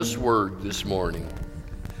This word this morning.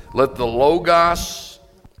 Let the Logos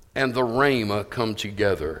and the Rhema come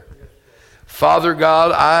together. Father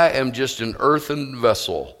God, I am just an earthen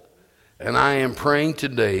vessel, and I am praying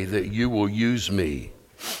today that you will use me.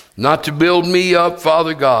 Not to build me up,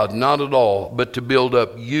 Father God, not at all, but to build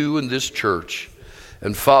up you and this church.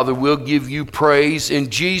 And Father, we'll give you praise in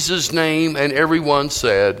Jesus' name, and everyone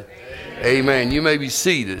said, Amen. You may be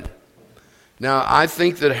seated. Now, I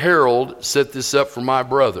think that Harold set this up for my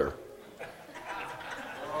brother.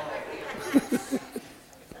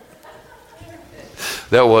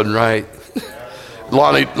 That wasn't right.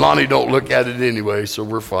 Lonnie don't look at it anyway, so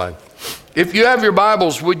we're fine. If you have your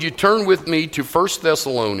Bibles, would you turn with me to 1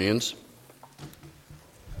 Thessalonians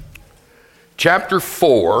chapter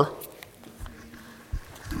 4.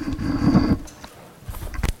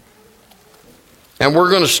 And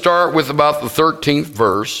we're going to start with about the 13th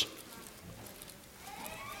verse.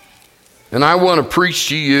 And I want to preach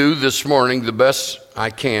to you this morning the best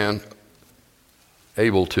I can,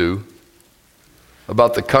 able to,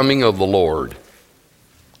 about the coming of the Lord.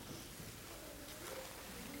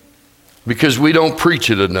 Because we don't preach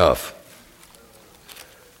it enough.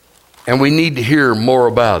 And we need to hear more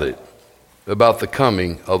about it, about the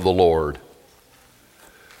coming of the Lord.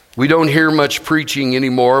 We don't hear much preaching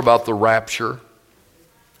anymore about the rapture.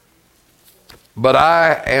 But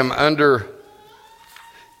I am under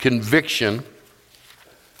conviction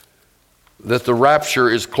that the rapture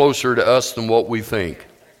is closer to us than what we think.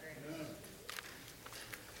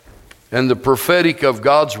 And the prophetic of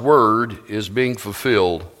God's word is being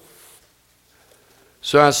fulfilled.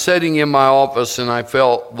 So I was sitting in my office and I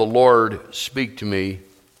felt the Lord speak to me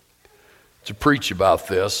to preach about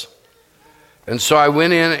this. And so I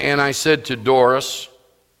went in and I said to Doris,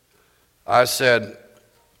 I said,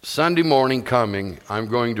 Sunday morning coming, I'm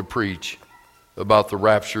going to preach about the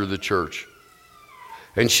rapture of the church.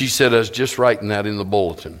 And she said, I was just writing that in the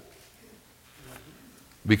bulletin.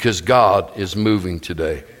 Because God is moving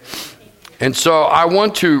today. And so I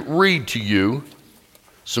want to read to you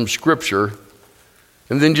some scripture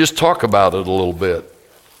and then just talk about it a little bit.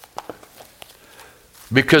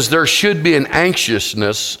 Because there should be an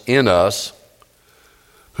anxiousness in us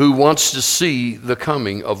who wants to see the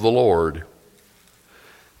coming of the Lord.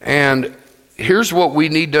 And here's what we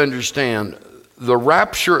need to understand. The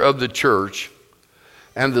rapture of the church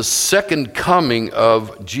and the second coming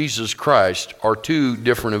of Jesus Christ are two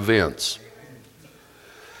different events.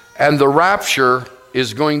 And the rapture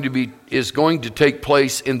is going to take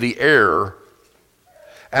place in the air.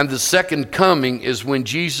 And the second coming is when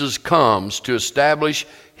Jesus comes to establish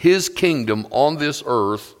his kingdom on this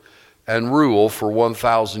earth and rule for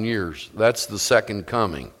 1,000 years. That's the second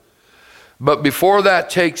coming. But before that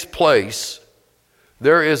takes place,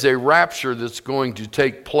 there is a rapture that's going to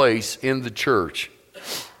take place in the church.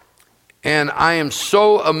 And I am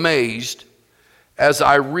so amazed as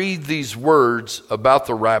I read these words about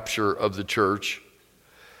the rapture of the church,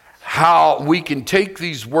 how we can take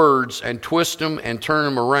these words and twist them and turn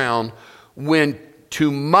them around when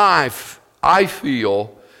I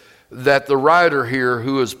feel that the writer here,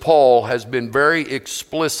 who is Paul, has been very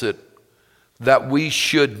explicit that we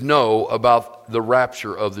should know about the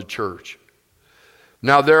rapture of the church.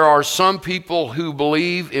 Now, there are some people who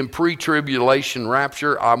believe in pre-tribulation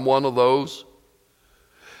rapture. I'm one of those.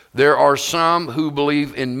 There are some who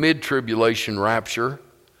believe in mid-tribulation rapture.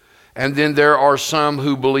 And then there are some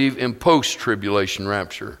who believe in post-tribulation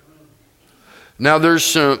rapture. Now, there's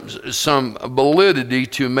some validity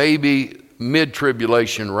to maybe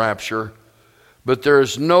mid-tribulation rapture, but there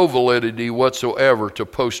is no validity whatsoever to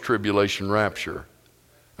post-tribulation rapture.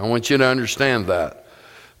 I want you to understand that.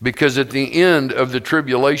 Because at the end of the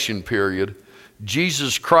tribulation period,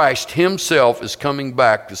 Jesus Christ himself is coming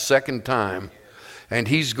back the second time, and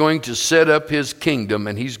he's going to set up his kingdom,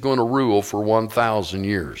 and he's going to rule for 1,000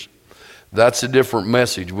 years. That's a different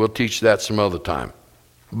message. We'll teach that some other time.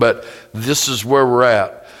 But this is where we're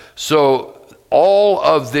at. So all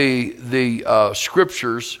of the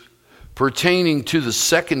scriptures pertaining to the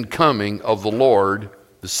second coming of the Lord,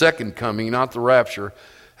 the second coming, not the rapture,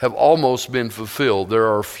 have almost been fulfilled. There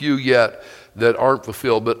are a few yet that aren't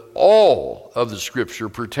fulfilled, but all of the scripture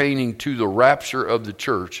pertaining to the rapture of the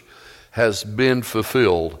church has been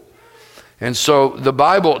fulfilled. And so the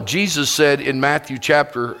Bible, Jesus said in Matthew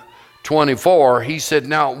chapter 24, he said,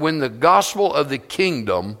 now when the gospel of the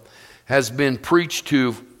kingdom has been preached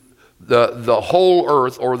to the whole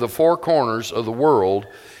earth or the four corners of the world,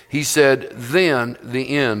 he said, then the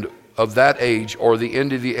end of that age or the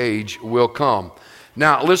end of the age will come.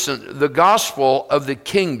 Now, listen, the gospel of the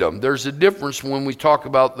kingdom. There's a difference when we talk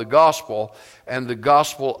about the gospel and the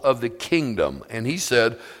gospel of the kingdom. And he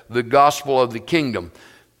said the gospel of the kingdom.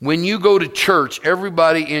 When you go to church,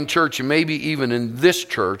 everybody in church, and maybe even in this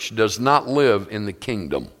church, does not live in the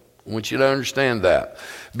kingdom. I want you to understand that.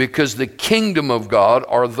 Because the kingdom of God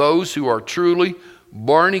are those who are truly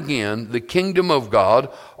born again. The kingdom of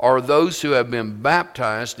God are those who have been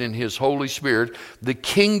baptized in His Holy Spirit. The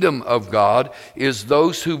kingdom of God is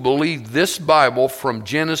those who believe this Bible from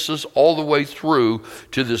Genesis all the way through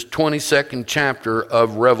to this 22nd chapter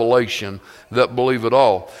of Revelation, that believe it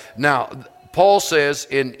all. Now, Paul says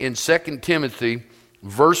in 2 Timothy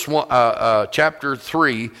chapter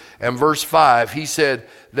 3 and verse 5, he said,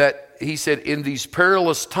 in these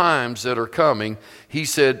perilous times that are coming, he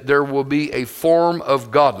said, there will be a form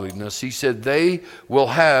of godliness. He said, they will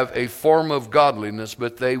have a form of godliness,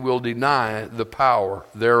 but they will deny the power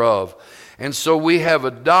thereof. And so we have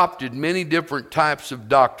adopted many different types of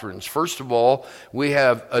doctrines. First of all, we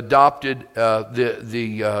have adopted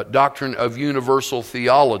the doctrine of universal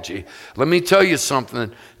theology. Let me tell you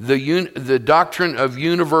something. The doctrine of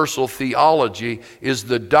universal theology is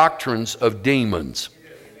the doctrines of demons.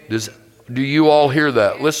 Do you all hear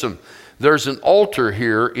that? Listen, there's an altar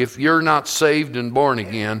here, if you're not saved and born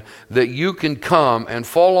again, that you can come and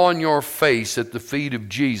fall on your face at the feet of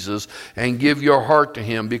Jesus and give your heart to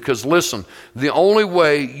Him. Because listen, the only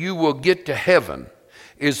way you will get to heaven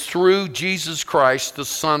is through Jesus Christ, the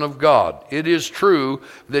Son of God. It is true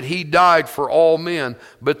that He died for all men,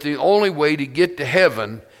 but the only way to get to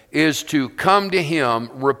heaven is to come to Him,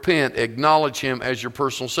 repent, acknowledge Him as your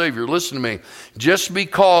personal Savior. Listen to me. Just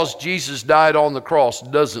because Jesus died on the cross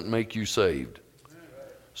doesn't make you saved.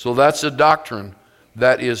 So that's a doctrine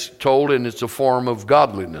that is told, and it's a form of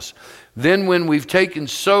godliness. Then when we've taken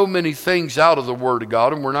so many things out of the Word of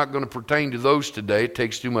God, and we're not going to pertain to those today, it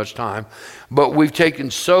takes too much time, but we've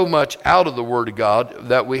taken so much out of the Word of God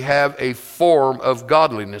that we have a form of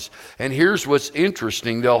godliness. And here's what's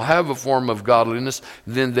interesting. They'll have a form of godliness,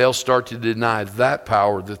 then they'll start to deny that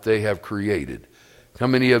power that they have created. How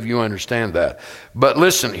many of you understand that? But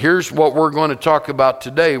listen, here's what we're going to talk about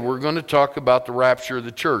today. We're going to talk about the rapture of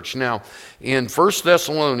the church. Now, in 1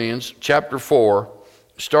 Thessalonians chapter 4,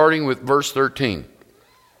 starting with verse 13.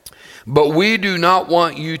 But we do not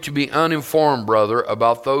want you to be uninformed, brother,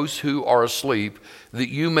 about those who are asleep, that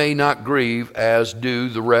you may not grieve as do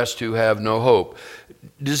the rest who have no hope.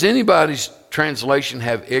 Does anybody's translation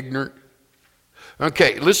have ignorant?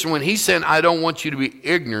 Okay, listen, when he's saying, I don't want you to be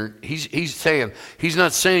ignorant, he's saying, he's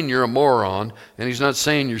not saying you're a moron, and he's not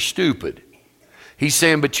saying you're stupid. He's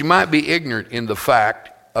saying, but you might be ignorant in the fact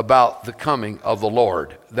about the coming of the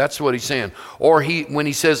Lord. That's what he's saying. Or when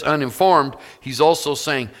he says uninformed, he's also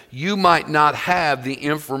saying you might not have the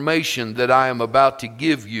information that I am about to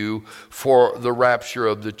give you for the rapture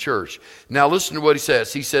of the church. Now listen to what he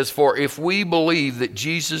says. He says, for if we believe that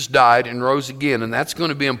Jesus died and rose again, and that's going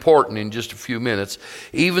to be important in just a few minutes,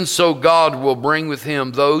 even so God will bring with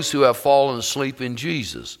Him those who have fallen asleep in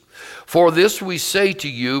Jesus. For this we say to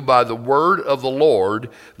you by the word of the Lord,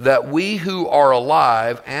 that we who are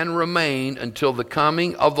alive and remain until the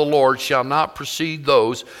coming of the Lord shall not precede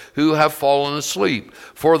those who have fallen asleep.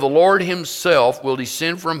 For the Lord Himself will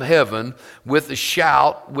descend from heaven with a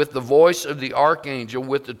shout, with the voice of the archangel,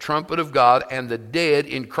 with the trumpet of God, and the dead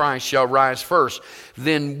in Christ shall rise first.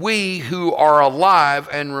 Then we who are alive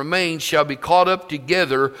and remain shall be caught up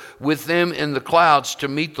together with them in the clouds to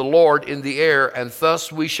meet the Lord in the air, and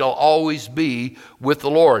thus we shall always be with the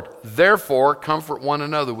Lord. Therefore, comfort one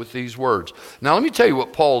another with these words. Now, let me tell you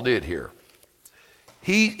what Paul did here.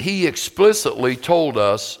 He explicitly told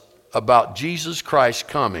us about Jesus Christ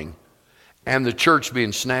coming and the church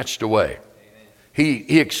being snatched away.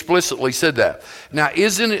 He explicitly said that. Now,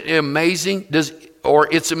 isn't it amazing?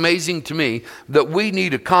 It's amazing to me that we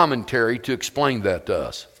need a commentary to explain that to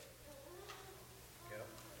us.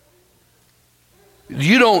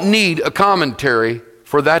 You don't need a commentary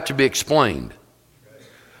for that to be explained.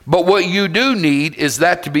 But what you do need is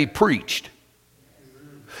that to be preached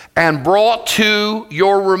and brought to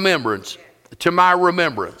your remembrance, to my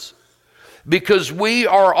remembrance. Because we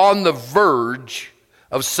are on the verge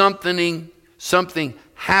of something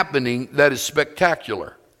happening that is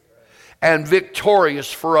spectacular and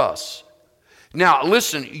victorious for us. Now,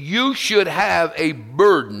 listen, you should have a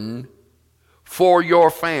burden for your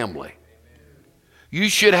family. You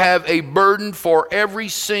should have a burden for every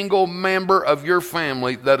single member of your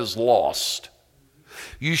family that is lost.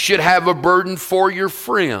 You should have a burden for your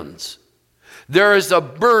friends. There is a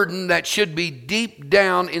burden that should be deep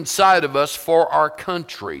down inside of us for our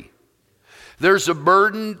country. There's a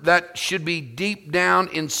burden that should be deep down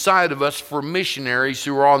inside of us for missionaries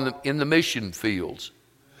who are in the mission fields.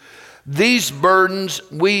 These burdens,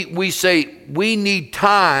 we say we need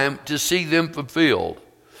time to see them fulfilled.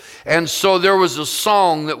 And so there was a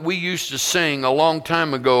song that we used to sing a long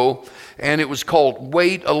time ago, and it was called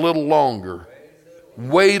Wait a Little Longer.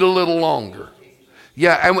 Wait a little longer.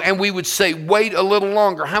 Yeah, and we would say, wait a little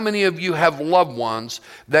longer. How many of you have loved ones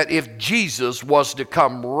that if Jesus was to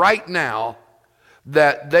come right now,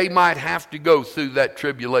 that they might have to go through that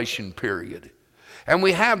tribulation period? And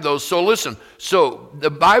we have those. So listen, so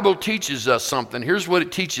the Bible teaches us something. Here's what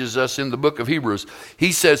it teaches us in the book of Hebrews.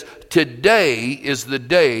 He says, today is the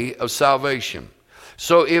day of salvation.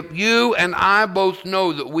 So if you and I both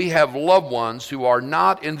know that we have loved ones who are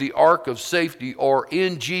not in the ark of safety or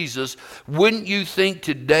in Jesus, wouldn't you think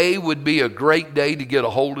today would be a great day to get a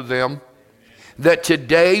hold of them? That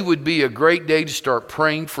today would be a great day to start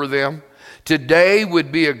praying for them? Today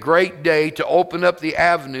would be a great day to open up the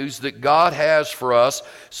avenues that God has for us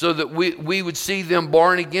so that we would see them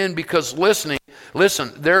born again, because listen,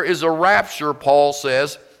 there is a rapture, Paul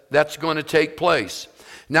says, that's going to take place.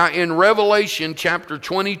 Now in Revelation chapter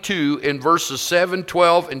 22 in verses 7,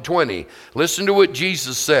 12, and 20, listen to what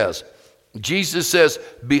Jesus says. Jesus says,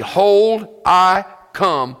 behold, I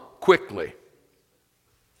come quickly.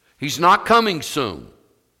 He's not coming soon.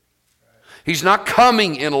 He's not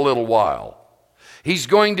coming in a little while. He's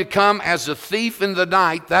going to come as a thief in the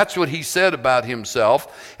night. That's what he said about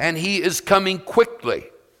himself. And he is coming quickly.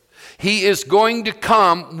 He is going to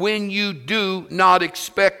come when you do not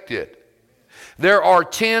expect it. There are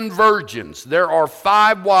 10 virgins. There are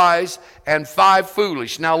 5 wise and 5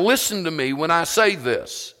 foolish. Now listen to me when I say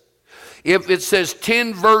this. If it says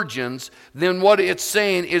 10 virgins, then what it's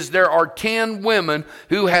saying is there are 10 women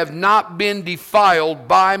who have not been defiled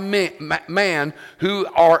by man, who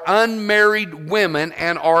are unmarried women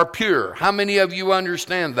and are pure. How many of you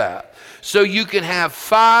understand that? So you can have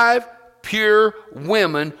 5 pure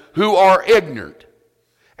women who are ignorant,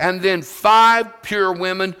 and then 5 pure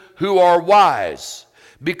women who are wise.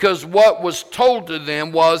 Because what was told to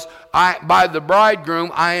them was, by the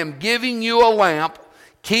bridegroom, I am giving you a lamp.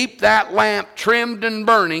 Keep that lamp trimmed and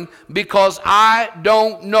burning, because I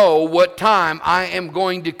don't know what time I am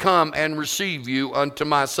going to come and receive you unto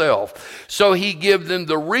myself. So he gave them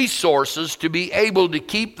the resources to be able to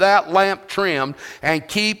keep that lamp trimmed and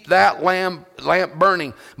keep that lamp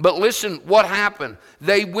burning. But listen, what happened?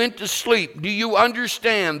 They went to sleep. Do you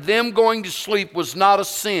understand? Them going to sleep was not a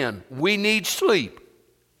sin. We need sleep.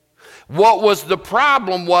 What was the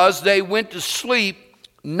problem was they went to sleep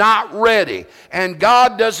not ready. And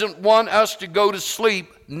God doesn't want us to go to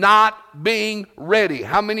sleep not being ready.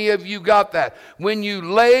 How many of you got that? When you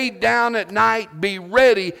lay down at night, be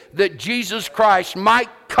ready that Jesus Christ might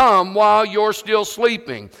come while you're still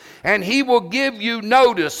sleeping. And he will give you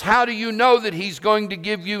notice. How do you know that he's going to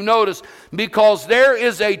give you notice? Because there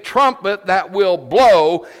is a trumpet that will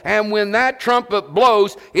blow, and when that trumpet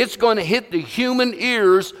blows, it's going to hit the human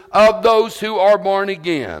ears of those who are born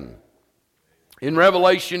again. In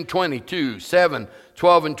Revelation 22, 7,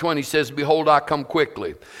 12, and 20 says, behold, I come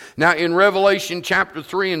quickly. Now in Revelation chapter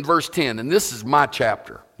 3 and verse 10, and this is my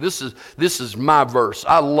chapter. This is my verse.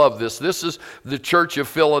 I love this. This is the church of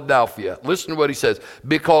Philadelphia. Listen to what he says.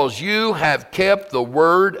 Because you have kept the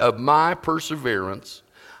word of my perseverance,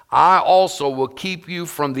 I also will keep you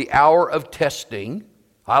from the hour of testing.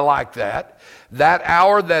 I like that. That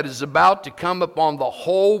hour that is about to come upon the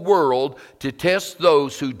whole world to test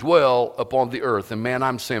those who dwell upon the earth. And man,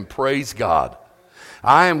 I'm saying, praise God.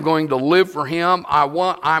 I am going to live for him.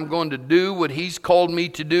 I'm going to do what he's called me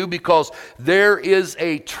to do, because there is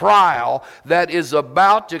a trial that is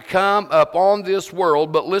about to come upon this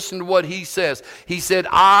world. But listen to what he says. He said,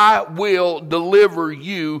 I will deliver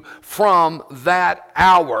you from that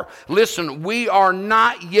hour. Listen, we are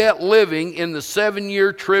not yet living in the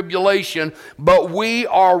 7-year tribulation, but we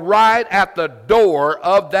are right at the door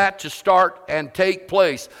of that to start and take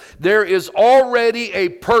place. There is already a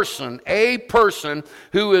person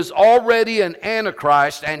who is already an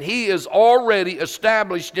Antichrist, and he is already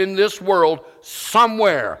established in this world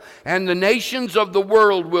somewhere. And the nations of the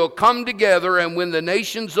world will come together, and when the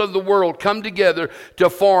nations of the world come together to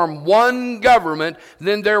form one government,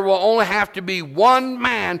 then there will only have to be one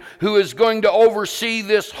man who is going to oversee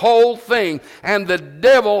this whole thing. And the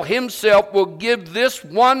devil himself will give this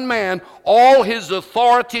one man all his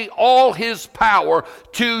authority, all his power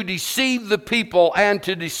to deceive the people and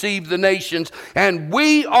to deceive the nations. And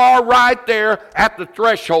we are right there at the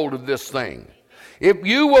threshold of this thing. If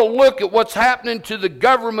you will look at what's happening to the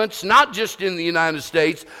governments, not just in the United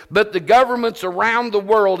States, but the governments around the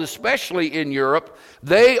world, especially in Europe,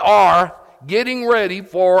 they are getting ready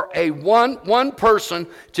for a one person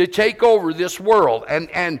to take over this world.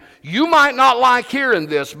 And you might not like hearing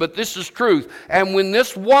this, but this is truth. And when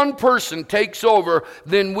this one person takes over,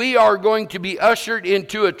 then we are going to be ushered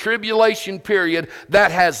into a tribulation period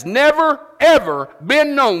that has never, ever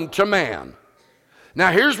been known to man.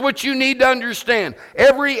 Now here's what you need to understand.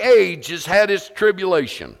 Every age has had its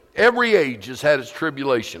tribulation. Every age has had its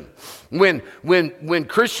tribulation. When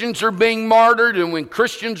Christians are being martyred and when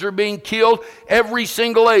Christians are being killed, every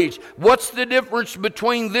single age. What's the difference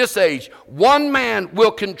between this age? One man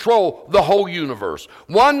will control the whole universe.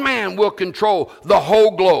 One man will control the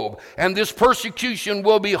whole globe. And this persecution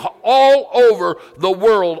will be all over the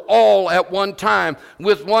world all at one time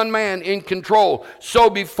with one man in control. So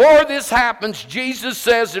before this happens, Jesus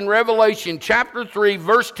says in Revelation chapter 3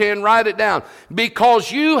 verse 10, write it down,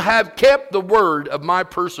 because you have kept the word of my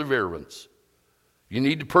perseverance. You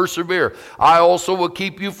need to persevere. I also will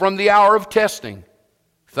keep you from the hour of testing.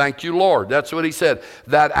 Thank you, Lord. That's what he said.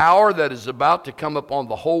 That hour that is about to come upon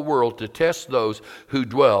the whole world to test those who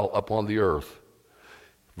dwell upon the earth.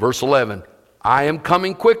 Verse 11, I am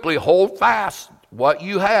coming quickly. Hold fast what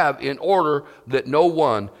you have in order that no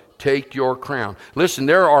one take your crown. Listen,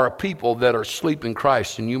 there are people that are asleep in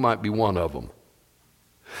Christ, and you might be one of them.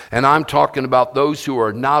 And I'm talking about those who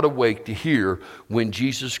are not awake to hear when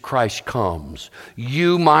Jesus Christ comes.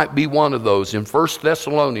 You might be one of those. In 1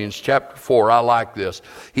 Thessalonians chapter 4, I like this.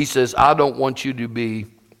 He says, I don't want you to be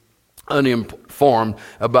uninformed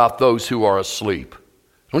about those who are asleep.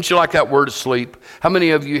 Don't you like that word asleep? How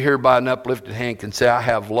many of you here by an uplifted hand can say, I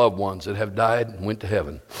have loved ones that have died and went to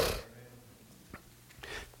heaven?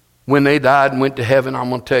 When they died and went to heaven, I'm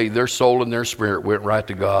going to tell you, their soul and their spirit went right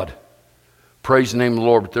to God. Praise the name of the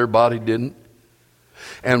Lord, but their body didn't.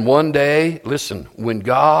 And one day, listen, when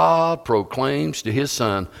God proclaims to his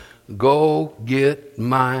son, go get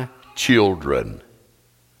my children,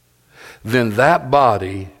 then that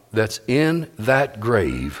body that's in that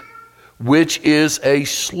grave, which is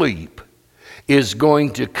asleep, is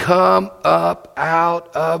going to come up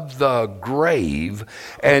out of the grave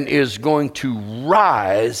and is going to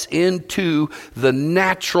rise into the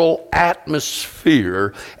natural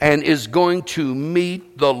atmosphere and is going to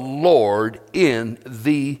meet the Lord in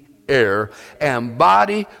the air. And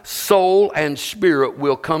body, soul, and spirit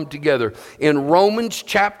will come together. In Romans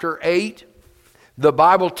chapter 8, the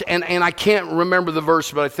Bible, and I can't remember the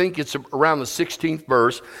verse, but I think it's around the 16th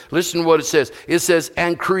verse. Listen to what it says. It says,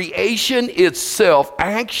 and creation itself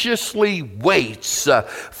anxiously waits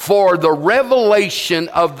for the revelation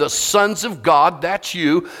of the sons of God, that's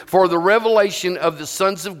you, for the revelation of the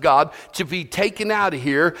sons of God to be taken out of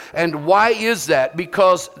here. And why is that?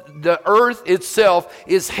 Because the earth itself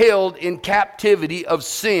is held in captivity of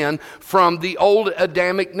sin from the old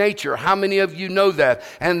Adamic nature. How many of you know that?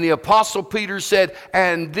 And the Apostle Peter said,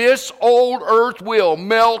 and this old earth will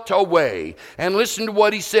melt away. And listen to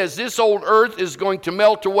what he says. This old earth is going to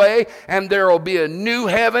melt away, and there will be a new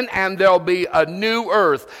heaven, and there will be a new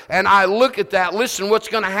earth. And I look at that. Listen, what's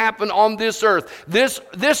going to happen on this earth?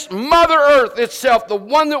 This Mother Earth itself, the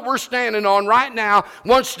one that we're standing on right now,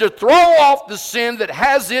 wants to throw off the sin that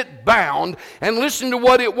has it bound. And listen to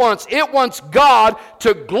what it wants. It wants God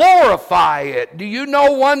to glorify it. Do you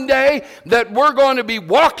know one day that we're going to be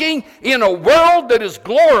walking in a world that is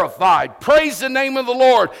glorified? Praise the name of the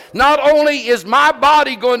Lord. Not only is my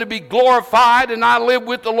body going to be glorified and I live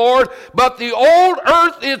with the Lord, but the old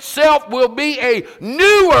earth itself will be a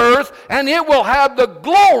new earth, and it will have the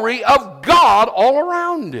glory of God all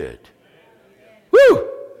around it. Woo!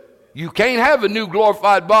 You can't have a new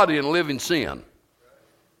glorified body and live in sin.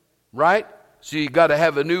 Right? So you got to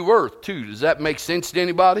have a new earth too. Does that make sense to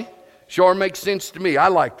anybody? Sure makes sense to me. I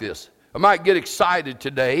like this. I might get excited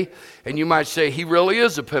today, and you might say, he really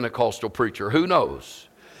is a Pentecostal preacher. Who knows?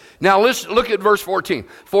 Now listen, look at verse 14.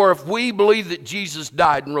 For if we believe that Jesus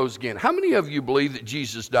died and rose again. How many of you believe that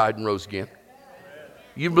Jesus died and rose again?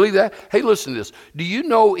 You believe that? Hey, listen to this. Do you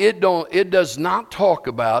know it does not talk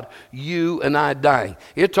about you and I dying.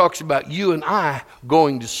 It talks about you and I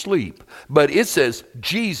going to sleep. But it says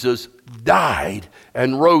Jesus died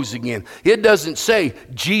and rose again. It doesn't say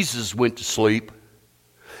Jesus went to sleep.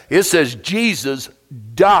 It says Jesus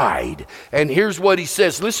died. And here's what he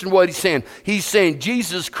says. Listen to what he's saying. He's saying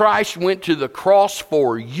Jesus Christ went to the cross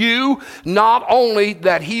for you. Not only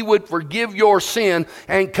that he would forgive your sin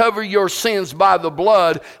and cover your sins by the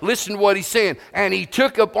blood. Listen to what he's saying. And he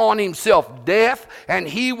took upon himself death, and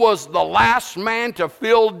he was the last man to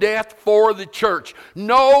feel death for the church.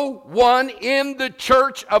 No one in the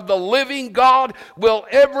church of the living God will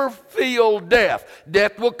ever feel death.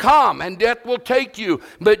 Death will come and death will take you.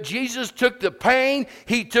 But Jesus took the pain.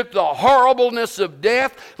 He took the horribleness of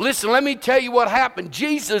death. Listen, let me tell you what happened.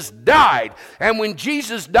 Jesus died. And when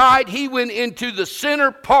Jesus died, he went into the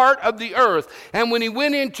center part of the earth. And when he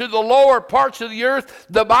went into the lower parts of the earth,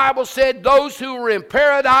 the Bible said those who were in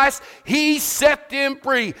paradise, he set them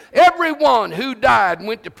free. Everyone who died and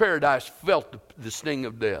went to paradise felt the sting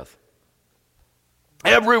of death.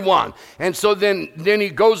 Everyone. And so then he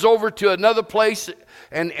goes over to another place,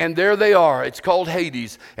 and there they are. It's called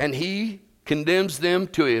Hades. And he condemns them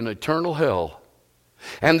to an eternal hell.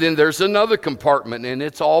 And then there's another compartment, and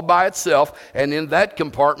it's all by itself. And in that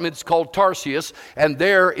compartment, it's called Tarsius. And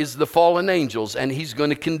there is the fallen angels, and he's going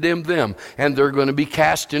to condemn them. And they're going to be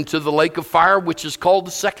cast into the lake of fire, which is called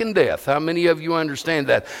the second death. How many of you understand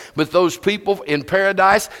that? But those people in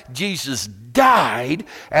paradise, Jesus died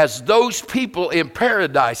as those people in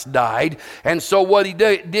paradise died. And so what he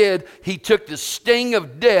did, he took the sting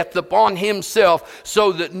of death upon himself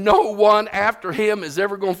so that no one after him is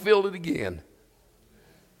ever going to feel it again.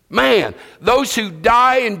 Man, those who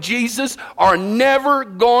die in Jesus are never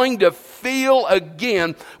going to feel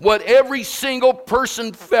again what every single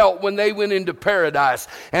person felt when they went into paradise.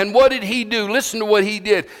 And what did he do? Listen to what he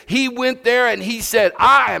did. He went there and he said,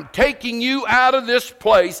 I am taking you out of this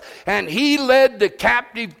place. And he led the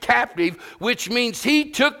captive, which means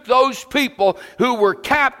he took those people who were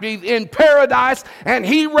captive in paradise and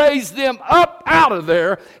he raised them up out of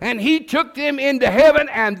there and he took them into heaven,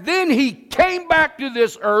 and then he came back to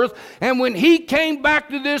this earth. And when he came back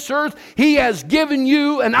to this earth, he has given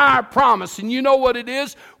you and I a promise. And you know what it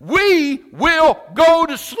is? We will go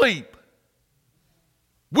to sleep.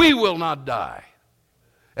 We will not die.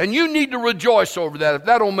 And you need to rejoice over that. If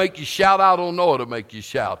that don't make you shout, I don't know it'll make you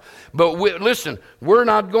shout. But listen, we're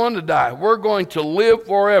not going to die. We're going to live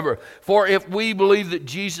forever. For if we believe that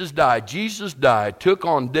Jesus died, took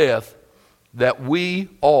on death that we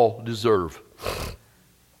all deserve.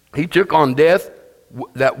 He took on death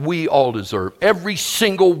that we all deserve. Every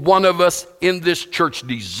single one of us in this church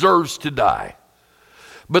deserves to die.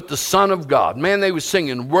 But the Son of God, man, they were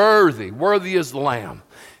singing, worthy, worthy is the Lamb.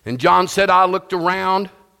 And John said, I looked around,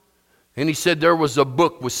 and he said there was a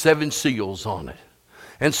book with 7 seals on it.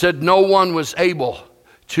 And said no one was able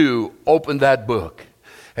to open that book.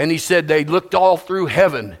 And he said they looked all through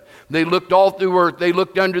heaven. They looked all through earth. They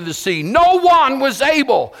looked under the sea. No one was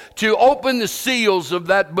able to open the seals of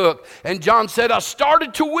that book. And John said, I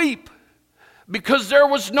started to weep because there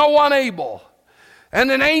was no one able. And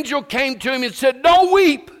an angel came to him and said, don't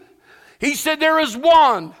weep. He said, there is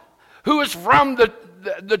one who is from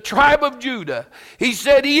the tribe of Judah. He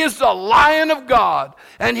said he is the Lion of God,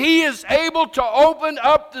 and he is able to open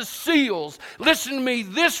up the seals. Listen to me,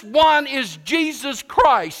 this one is Jesus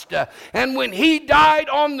Christ. And when he died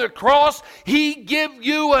on the cross, he gave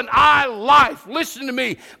you and I life. Listen to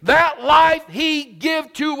me, that life he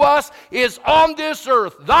give to us is on this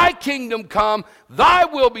earth. Thy kingdom come, thy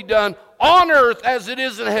will be done on earth as it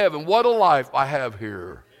is in heaven. What a life I have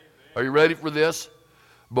here. Are you ready for this?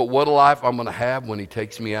 But what a life I'm going to have when he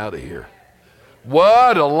takes me out of here.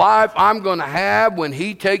 What a life I'm going to have when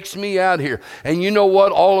he takes me out here. And you know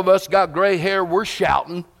what? All of us got gray hair. We're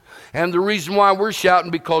shouting. And the reason why we're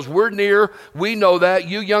shouting, because we're near. We know that.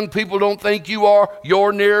 You young people don't think you are.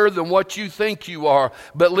 You're nearer than what you think you are.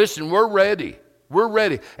 But listen, we're ready. We're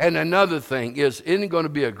ready. And another thing is, isn't it going to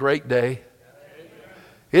be a great day?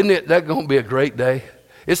 Isn't it that going to be a great day?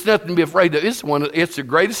 It's nothing to be afraid of. It's the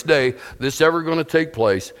greatest day that's ever going to take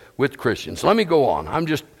place with Christians. Let me go on. I'm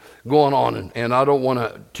just going on, and I don't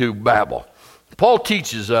want to babble. Paul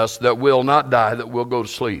teaches us that we'll not die, that we'll go to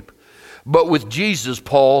sleep. But with Jesus,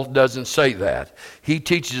 Paul doesn't say that. He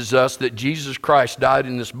teaches us that Jesus Christ died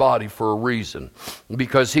in this body for a reason,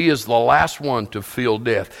 because he is the last one to feel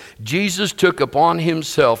death. Jesus took upon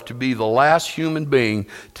himself to be the last human being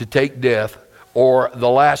to take death, or the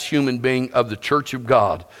last human being of the church of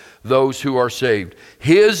God, those who are saved.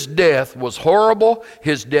 His death was horrible.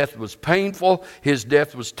 His death was painful. His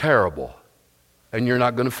death was terrible. And you're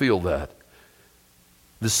not going to feel that.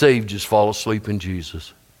 The saved just fall asleep in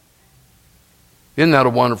Jesus. Isn't that a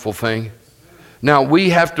wonderful thing? Now,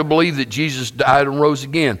 we have to believe that Jesus died and rose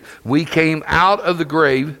again. We came out of the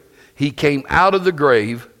grave. He came out of the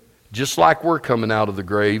grave just like we're coming out of the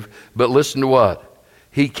grave. But listen to what?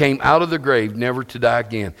 He came out of the grave never to die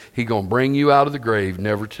again. He's going to bring you out of the grave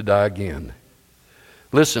never to die again.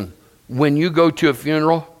 Listen, when you go to a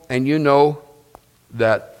funeral and you know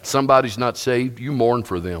that somebody's not saved, you mourn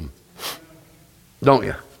for them. Don't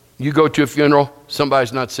you? You go to a funeral,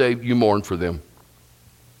 somebody's not saved, you mourn for them.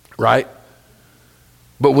 Right?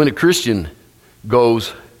 But when a Christian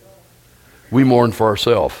goes, we mourn for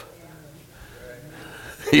ourselves.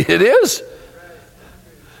 It is.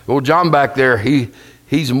 Well, John back there,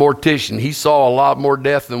 he's a mortician. He saw a lot more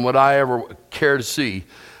death than what I ever care to see.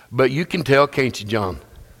 But you can tell, can't you, John?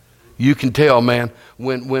 You can tell, man,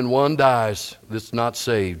 when one dies that's not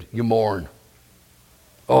saved, you mourn.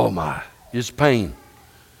 Oh my, it's pain.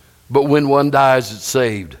 But when one dies that's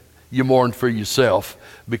saved, you mourn for yourself,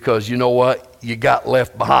 because you know what? You got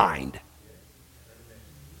left behind.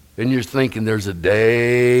 And you're thinking there's a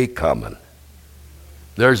day coming.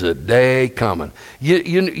 There's a day coming.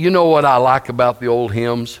 You know what I like about the old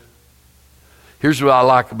hymns? Here's what I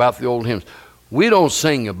like about the old hymns. We don't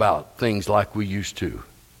sing about things like we used to.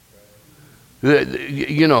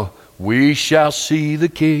 You know, we shall see the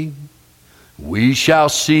King. We shall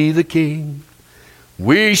see the King.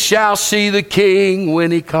 We shall see the King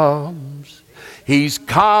when he comes. He's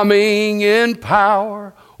coming in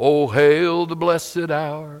power. Oh, hail the blessed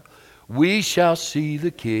hour. We shall see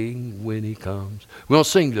the King when he comes. We don't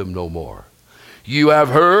sing them no more. You have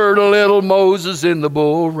heard a little Moses in the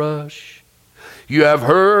bulrush. You have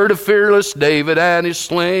heard of fearless David and his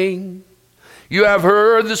sling. You have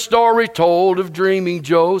heard the story told of dreaming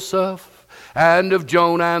Joseph, and of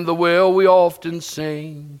Jonah and the whale we often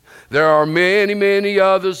sing. There are many, many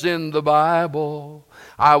others in the Bible.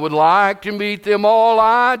 I would like to meet them all,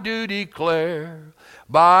 I do declare.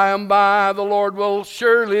 By and by the Lord will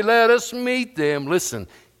surely let us meet them. Listen,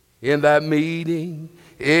 in that meeting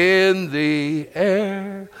in the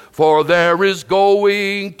air. For there is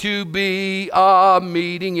going to be a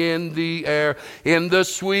meeting in the air, in the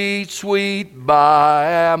sweet, sweet by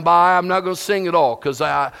and by. I'm not going to sing it all because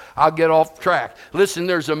I'll get off track. Listen,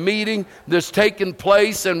 there's a meeting that's taking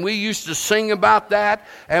place, and we used to sing about that,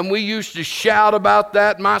 and we used to shout about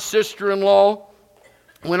that. My sister-in-law,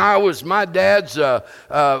 when I was my dad's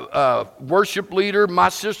worship leader, my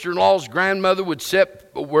sister-in-law's grandmother would sit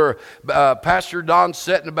where Pastor Don's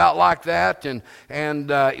sitting about like that,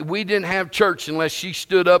 and we didn't have church unless she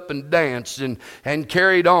stood up and danced and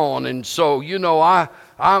carried on. And so, you know,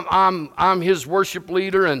 I'm his worship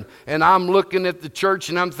leader, and I'm looking at the church,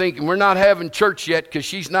 and I'm thinking, we're not having church yet because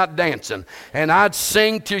she's not dancing. And I'd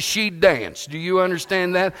sing till she danced. Do you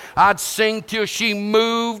understand that? I'd sing till she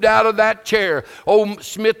moved out of that chair. Oh,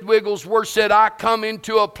 Smith Wigglesworth said, I come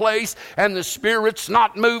into a place and the Spirit's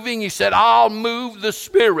not moving. He said, I'll move the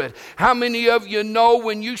Spirit. How many of you know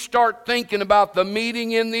when you start thinking about the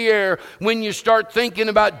meeting in the air, when you start thinking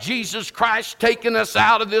about Jesus Christ taking us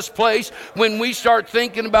out of this place, when we start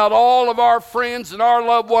thinking about all of our friends and our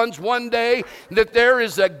loved ones one day, that there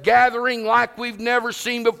is a gathering like we've never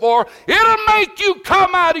seen before, it'll make you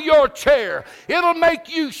come out of your chair. It'll make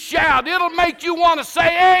you shout. It'll make you want to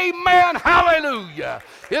say amen, hallelujah.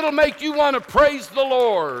 It'll make you want to praise the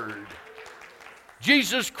Lord.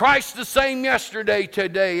 Jesus Christ the same yesterday,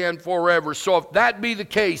 today, and forever. So if that be the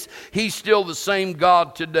case, He's still the same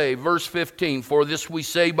God today. Verse 15, for this we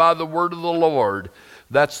say by the word of the Lord.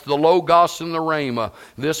 That's the Logos and the Rhema.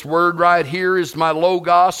 This word right here is my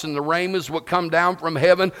Logos, and the Rhema is what come down from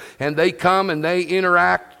heaven, and they come and they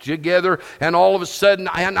interact together, and all of a sudden,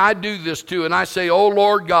 and I do this too, and I say, oh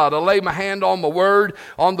Lord God, I lay my hand on the word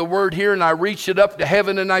here, and I reach it up to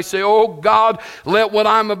heaven, and I say, oh God, let what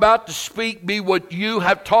I'm about to speak be what you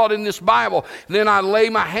have taught in this Bible. Then I lay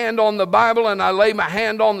my hand on the Bible, and I lay my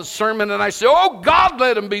hand on the sermon, and I say, oh God,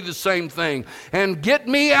 let them be the same thing, and get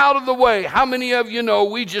me out of the way. How many of you know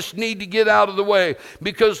we just need to get out of the way?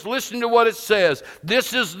 Because listen to what it says.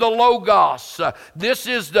 This is the Logos. This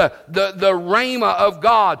is the Rhema of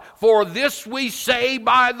God. For this we say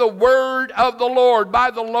by the word of the Lord,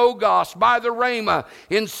 by the Logos, by the Rhema.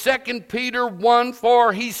 In 2 Peter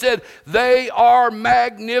 1:4, he said, they are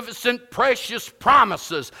magnificent, precious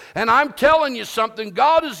promises. And I'm telling you something,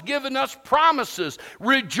 God has given us promises.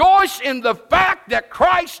 Rejoice in the fact that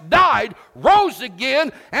Christ died, rose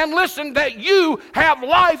again, and listen, that you have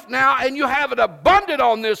life now, and you have it abundant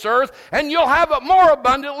on this earth, and you'll have it more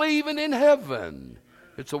abundantly even in heaven.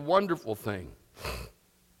 It's a wonderful thing.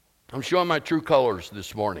 I'm showing my true colors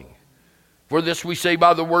this morning. For this we say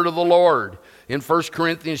by the word of the Lord. In 1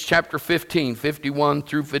 Corinthians chapter 15, 51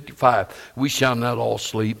 through 55, we shall not all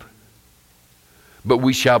sleep, but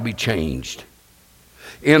we shall be changed.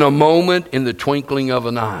 In a moment, in the twinkling of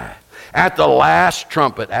an eye. At the last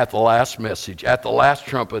trumpet, at the last message, at the last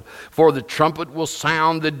trumpet, for the trumpet will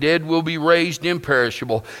sound, the dead will be raised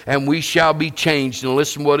imperishable, and we shall be changed. And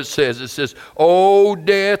listen what it says. It says, O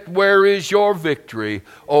death, where is your victory?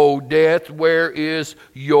 O death, where is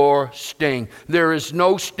your sting? There is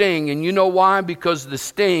no sting, and you know why? Because the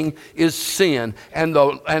sting is sin, and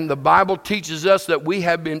the Bible teaches us that we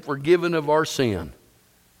have been forgiven of our sin.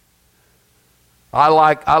 I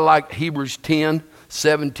like Hebrews 10,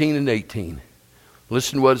 17 and 18.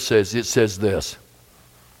 Listen to what it says. It says this.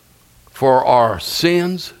 For our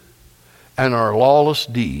sins and our lawless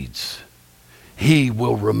deeds, he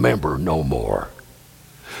will remember no more.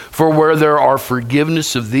 For where there are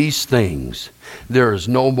forgiveness of these things, there is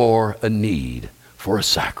no more a need for a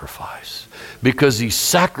sacrifice. Because he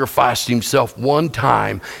sacrificed himself one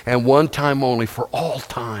time, and one time only, for all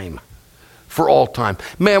time. For all time.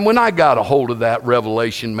 Man, when I got a hold of that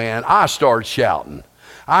revelation, man, I started shouting.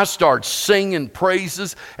 I started singing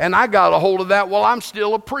praises, and I got a hold of that while I'm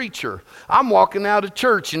still a preacher. I'm walking out of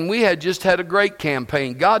church, and we had just had a great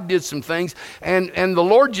campaign. God did some things, and the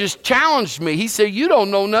Lord just challenged me. He said, you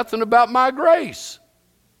don't know nothing about my grace.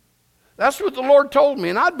 That's what the Lord told me,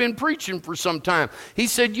 and I'd been preaching for some time. He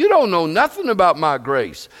said, you don't know nothing about my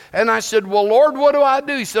grace. And I said, well, Lord, what do I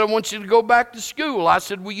do? He said, I want you to go back to school. I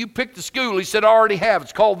said, well, you pick the school. He said, I already have.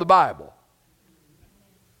 It's called the Bible.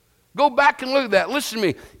 Go back and look at that. Listen to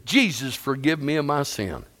me. Jesus, forgive me of my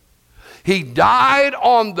sin. He died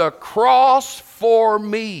on the cross for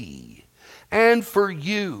me and for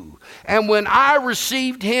you. And when I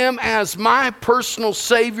received him as my personal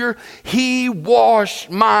Savior, he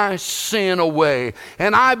washed my sin away.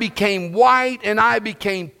 And I became white and I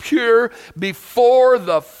became pure before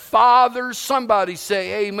the Father. Somebody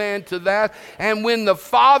say amen to that. And when the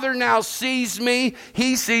Father now sees me,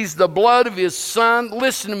 he sees the blood of his Son.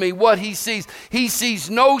 Listen to me, what he sees. He sees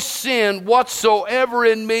no sin whatsoever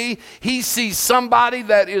in me. He sees somebody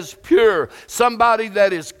that is pure, somebody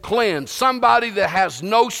that is cleansed, somebody that has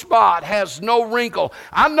no spot, has no wrinkle.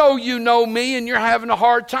 I know you know me and you're having a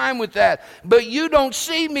hard time with that, but you don't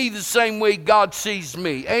see me the same way God sees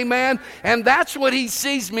me. Amen? And that's what he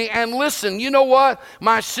sees me. And listen, you know what?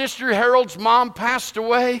 My sister Harold's mom passed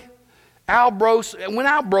away. When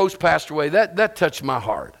Al Brose passed away, that touched my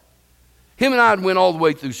heart. Him and I went all the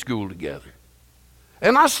way through school together.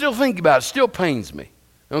 And I still think about it. It still pains me.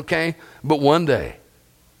 Okay? But one day,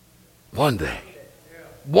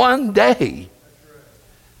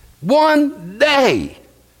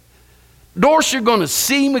 Doris, you're going to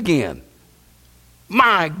see him again.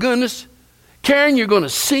 My goodness. Karen, you're going to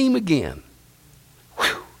see him again.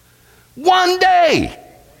 Whew. One day,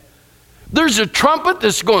 there's a trumpet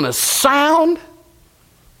that's going to sound,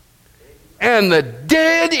 and the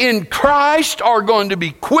dead in Christ are going to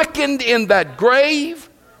be quickened in that grave,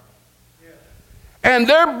 and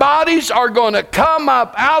their bodies are going to come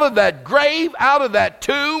up out of that grave, out of that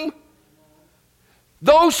tomb.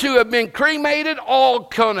 Those who have been cremated all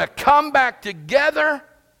going to come back together.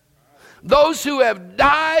 Those who have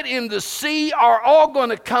died in the sea are all going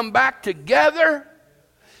to come back together.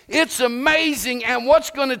 It's amazing. And what's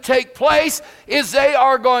going to take place is they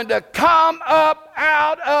are going to come up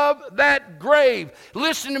out of that grave.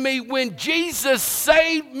 Listen to me. When Jesus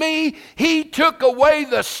saved me, he took away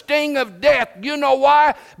the sting of death. You know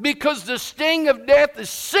why? Because the sting of death is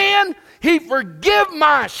sin. He forgave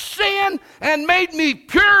my sin and made me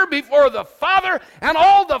pure before the Father. And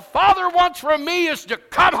all the Father wants from me is to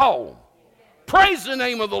come home. Praise the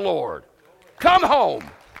name of the Lord. Come home.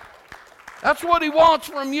 That's what he wants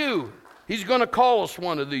from you. He's going to call us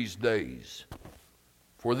one of these days.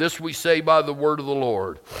 For this we say by the word of the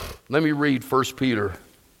Lord. Let me read 1 Peter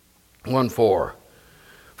 1:4.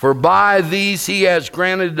 For by these he has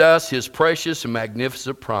granted us his precious and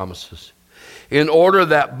magnificent promises, in order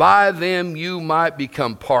that by them you might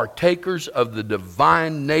become partakers of the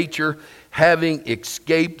divine nature, having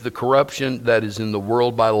escaped the corruption that is in the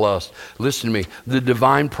world by lust. Listen to me. The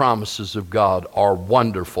divine promises of God are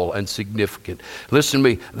wonderful and significant. Listen to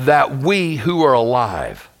me. That we who are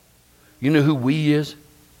alive, you know who we is?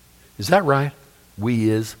 Is that right? We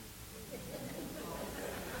is.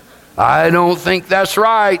 I don't think that's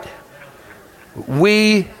right.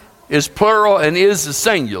 We is plural and is the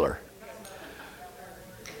singular.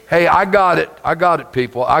 Hey, I got it,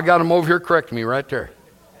 people. I got them over here correcting me right there.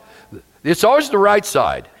 It's always the right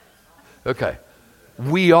side. Okay.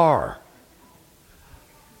 We are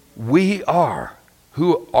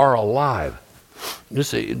who are alive. You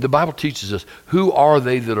see, the Bible teaches us, who are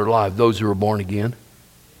they that are alive? Those who are born again.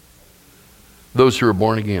 Those who are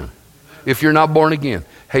born again. If you're not born again,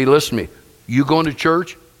 hey, listen to me. You going to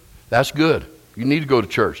church? That's good. You need to go to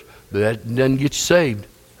church. But that doesn't get you saved.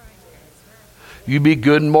 You be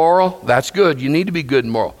good and moral, that's good. You need to be good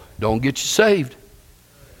and moral. Don't get you saved.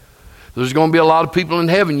 There's going to be a lot of people in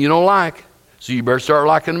heaven you don't like, so you better start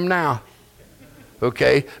liking them now.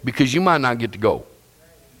 Okay? Because you might not get to go.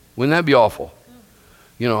 Wouldn't that be awful?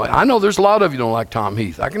 You know, I know there's a lot of you don't like Tom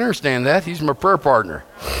Heath. I can understand that. He's my prayer partner.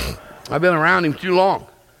 I've been around him too long.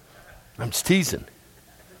 I'm just teasing.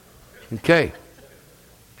 Okay.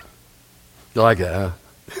 You like that,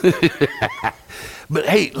 huh? But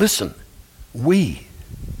hey, listen.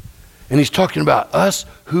 And he's talking about us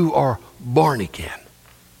who are born again.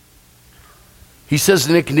 He says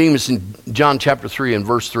to Nicodemus in John chapter 3 and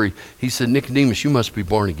verse 3, he said, Nicodemus, you must be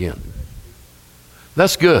born again.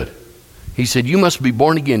 That's good. He said, you must be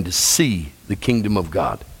born again to see the kingdom of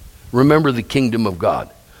God. Remember the kingdom of God.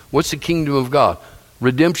 What's the kingdom of God?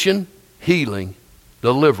 Redemption, healing,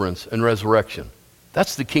 deliverance, and resurrection.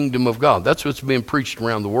 That's the kingdom of God. That's what's being preached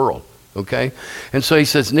around the world. Okay? And so he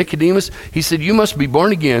says, Nicodemus, he said, you must be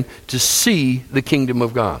born again to see the kingdom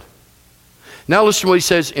of God. Now listen to what he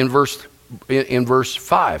says in verse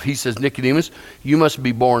 5. He says, Nicodemus, you must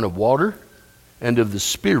be born of water and of the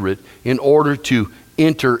Spirit in order to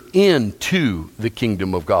enter into the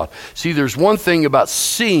kingdom of God. See, there's one thing about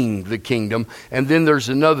seeing the kingdom, and then there's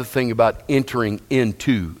another thing about entering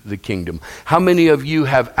into the kingdom. How many of you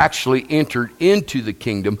have actually entered into the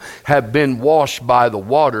kingdom, have been washed by the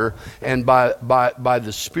water and by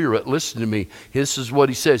the Spirit? Listen to me. This is what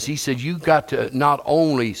he says. He said, you got to not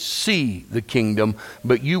only see the kingdom,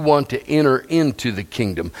 but you want to enter into the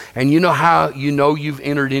kingdom. And you know how you know you've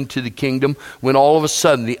entered into the kingdom? When all of a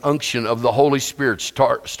sudden the unction of the Holy Spirit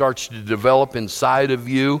starts to develop inside of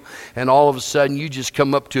you, and all of a sudden you just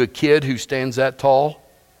come up to a kid who stands that tall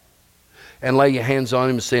and lay your hands on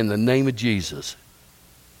him and say, in the name of Jesus,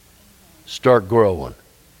 start growing.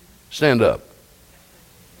 Stand up.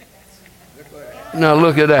 Now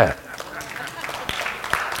look at that.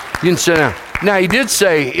 You can sit down. Now he did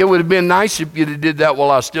say it would have been nice if you'd have did that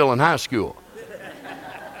while I was still in high school.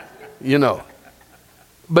 You know.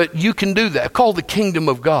 But you can do that. Called the kingdom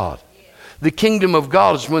of God. The kingdom of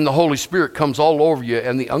God is when the Holy Spirit comes all over you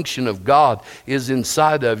and the unction of God is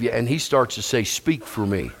inside of you, and he starts to say, speak for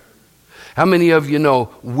me. How many of you know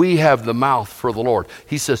we have the mouth for the Lord?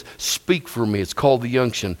 He says, speak for me. It's called the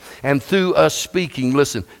unction. And through us speaking,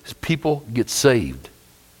 listen, people get saved.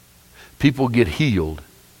 People get healed.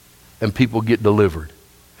 And people get delivered.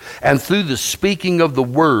 And through the speaking of the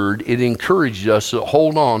word, it encouraged us to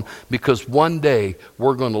hold on, because one day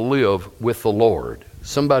we're going to live with the Lord.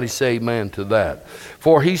 Somebody say amen to that.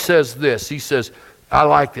 For he says this, he says, I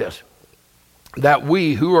like this, that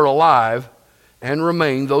we who are alive and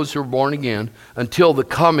remain, those who are born again, until the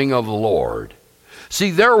coming of the Lord. See,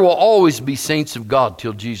 there will always be saints of God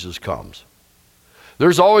till Jesus comes.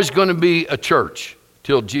 There's always going to be a church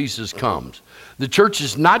till Jesus comes. The church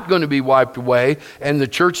is not going to be wiped away, and the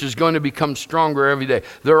church is going to become stronger every day.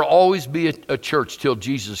 There will always be a church till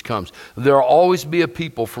Jesus comes. There will always be a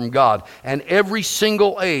people from God. And every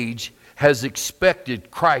single age has expected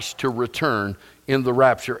Christ to return in the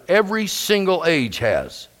rapture. Every single age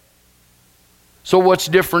has. So what's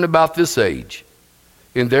different about this age?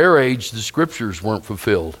 In their age, the scriptures weren't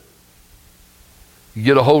fulfilled. You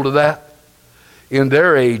get a hold of that? In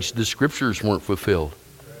their age, the scriptures weren't fulfilled.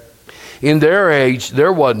 In their age,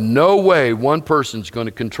 there was no way one person's going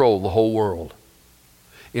to control the whole world.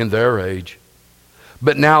 In their age.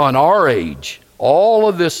 But now in our age, all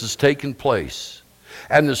of this has taken place.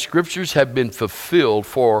 And the scriptures have been fulfilled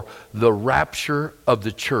for the rapture of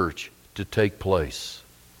the church to take place.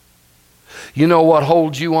 You know what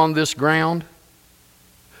holds you on this ground?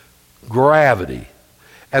 Gravity.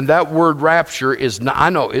 And that word rapture is not, I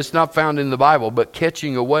know it's not found in the Bible, but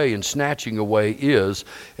catching away and snatching away is,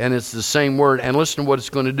 and it's the same word. And listen to what it's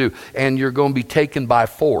going to do. And you're going to be taken by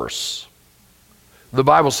force. The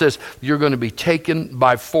Bible says you're going to be taken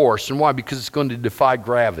by force. And why? Because it's going to defy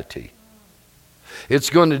gravity. It's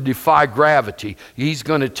going to defy gravity. He's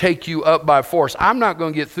going to take you up by force. I'm not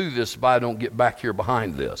going to get through this if I don't get back here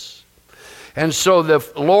behind this. And so the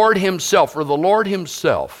Lord himself,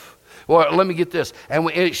 well, let me get this. And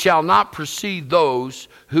it shall not precede those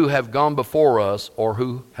who have gone before us or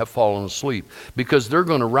who have fallen asleep, because they're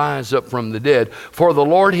going to rise up from the dead. For the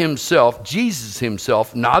Lord himself, Jesus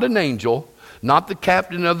himself, not an angel, not the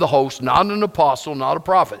captain of the host, not an apostle, not a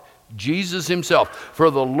prophet, Jesus himself. For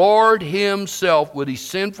the Lord himself would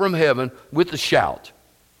descend from heaven with a shout.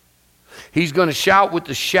 He's going to shout with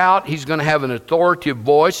the shout. He's going to have an authoritative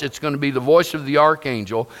voice. It's going to be the voice of the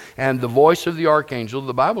archangel. And the voice of the archangel,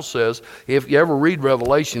 the Bible says, if you ever read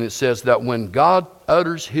Revelation, it says that when God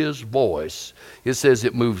utters his voice, it says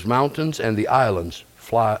it moves mountains and the islands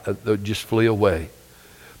just flee away.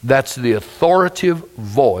 That's the authoritative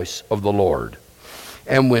voice of the Lord.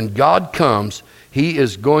 And when God comes, he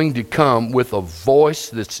is going to come with a voice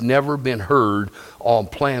that's never been heard on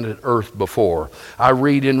planet Earth before. I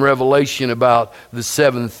read in Revelation about the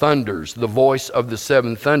seven thunders, the voice of the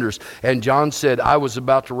seven thunders. And John said, I was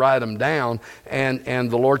about to write them down.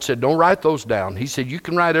 And the Lord said, don't write those down. He said, you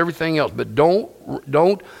can write everything else, but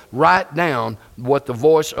don't write down what the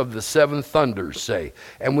voice of the seven thunders say.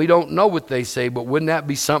 And we don't know what they say, but wouldn't that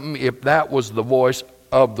be something if that was the voice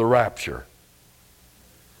of the rapture?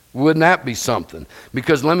 Wouldn't that be something?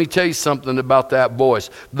 Because let me tell you something about that voice.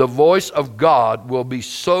 The voice of God will be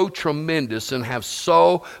so tremendous and have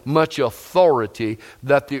so much authority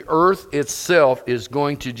that the earth itself is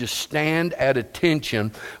going to just stand at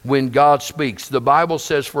attention when God speaks. The Bible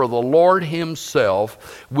says, for the Lord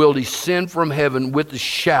himself will descend from heaven with a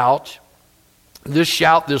shout. This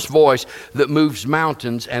shout, this voice that moves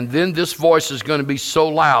mountains, and then this voice is going to be so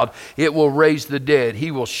loud, it will raise the dead. He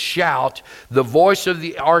will shout the voice of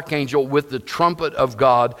the archangel with the trumpet of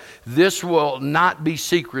God. This will not be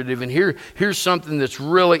secretive. And here's something that's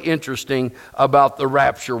really interesting about the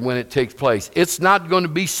rapture when it takes place. It's not going to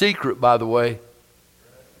be secret, by the way.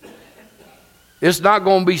 It's not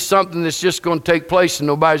going to be something that's just going to take place and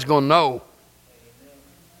nobody's going to know.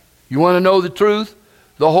 You want to know the truth?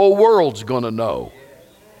 The whole world's going to know.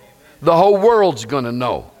 The whole world's going to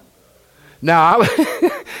know. Now,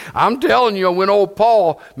 I'm telling you, when old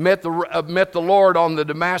Paul met the Lord on the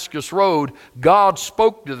Damascus Road, God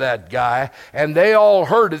spoke to that guy, and they all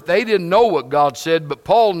heard it. They didn't know what God said, but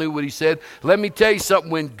Paul knew what he said. Let me tell you something.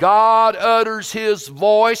 When God utters his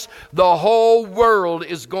voice, the whole world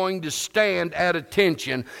is going to stand at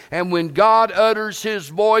attention. And when God utters his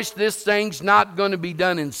voice, this thing's not going to be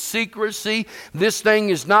done in secrecy. This thing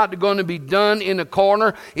is not going to be done in a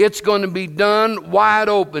corner. It's going to be done wide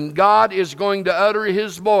open. God is going to utter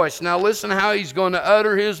his voice. Now listen how he's going to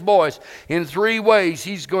utter his voice. In three ways.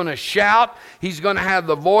 He's going to shout, he's going to have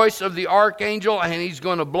the voice of the archangel, and he's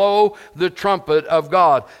going to blow the trumpet of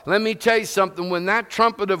God. Let me tell you something. When that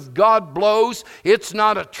trumpet of God blows, it's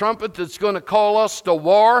not a trumpet that's going to call us to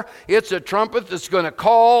war. It's a trumpet that's going to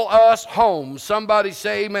call us home. Somebody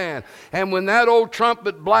say amen. And when that old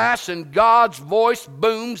trumpet blasts and God's voice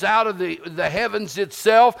booms out of the heavens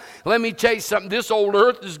itself, let me tell you something. This old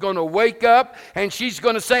earth is going to wake up, and she's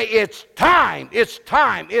going to say, it's time,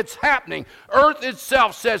 it's happening. Earth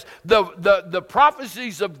itself says the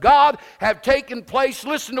prophecies of God have taken place.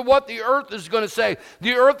 Listen to what the earth is going to say.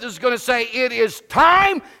 The earth is going to say, it is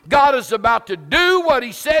time. God is about to do what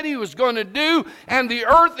he said he was going to do, and the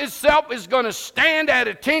earth itself is going to stand at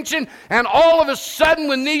attention. And all of a sudden,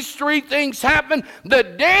 when these three things happen, the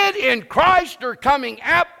dead in Christ are coming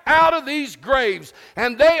out of these graves,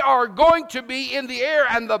 and they are going to be in the air.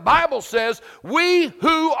 And the Bible says, we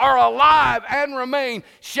who are alive and remain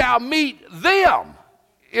shall meet them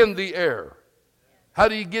in the air. How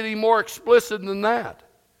do you get any more explicit than that?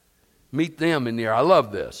 Meet them in the air. I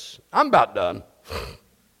love this. I'm about done.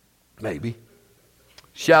 Maybe.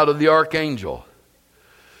 Shout of the archangel.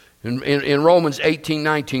 In Romans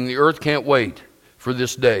 18:19, the earth can't wait for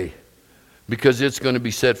this day because it's going to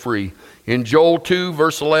be set free. In Joel 2,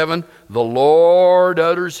 verse 11, the Lord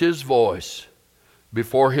utters his voice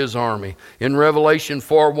before his army. In Revelation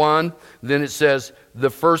 4:1, then it says, the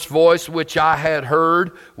first voice which I had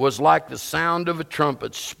heard was like the sound of a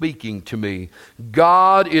trumpet speaking to me.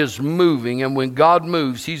 God is moving, and when God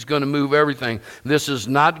moves, he's going to move everything. This is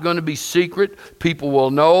not going to be secret. People will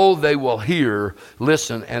know, they will hear,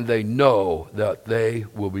 listen, and they know that they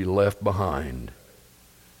will be left behind.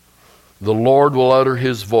 The Lord will utter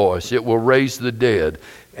his voice. It will raise the dead.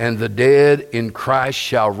 And the dead in Christ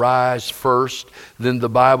shall rise first. Then the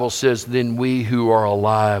Bible says, then we who are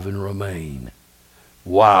alive and remain.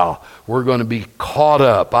 Wow, we're going to be caught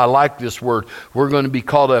up. I like this word. We're going to be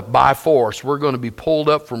caught up by force. We're going to be pulled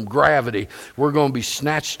up from gravity. We're going to be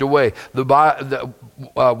snatched away.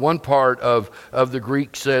 One part of the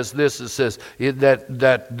Greek says this. It says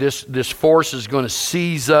that this force is going to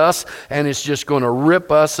seize us, and it's just going to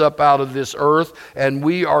rip us up out of this earth, and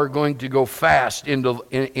we are going to go fast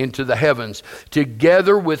into the heavens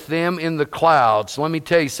together with them in the clouds. Let me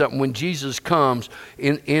tell you something. When Jesus comes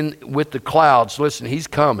in with the clouds, listen, he's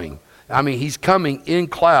coming. I mean, he's coming in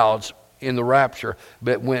clouds in the rapture,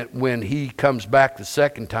 but when he comes back the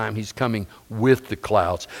second time, he's coming with the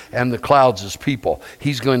clouds, and the clouds is people.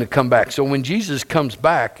 He's going to come back. So when Jesus comes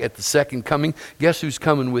back at the second coming, guess who's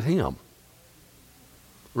coming with him?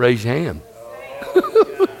 Raise your hand.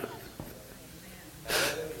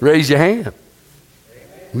 Raise your hand.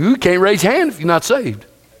 You can't raise your hand if you're not saved.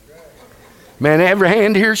 Man, every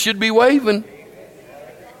hand here should be waving.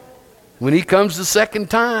 When he comes the second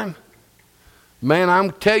time, man,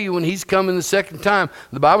 I'm tell you, when he's coming the second time,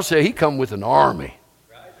 the Bible says he come with an army.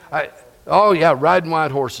 Riding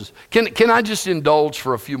white horses. Can I just indulge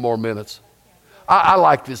for a few more minutes? I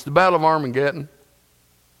like this. The Battle of Armageddon.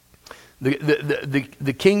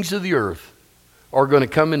 The kings of the earth are going to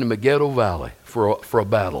come into Megiddo Valley for a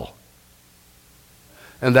battle.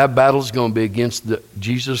 And that battle is going to be against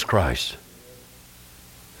Jesus Christ.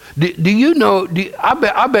 Do you know,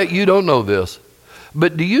 I bet you don't know this,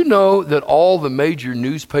 but do you know that all the major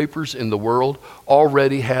newspapers in the world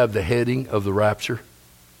already have the heading of the rapture?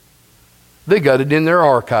 They got it in their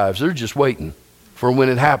archives. They're just waiting for when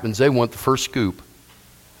it happens. They want the first scoop.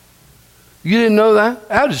 You didn't know that?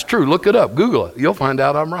 That is true. Look it up. Google it. You'll find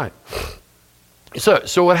out I'm right.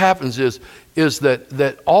 So what happens is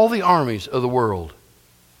that all the armies of the world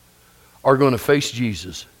are going to face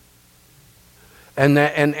Jesus. And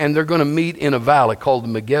they're going to meet in a valley called the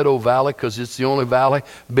Megiddo Valley, because it's the only valley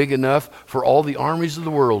big enough for all the armies of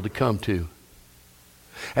the world to come to.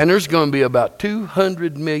 And there's going to be about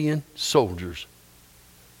 200 million soldiers.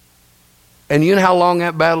 And you know how long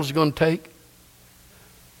that battle is going to take?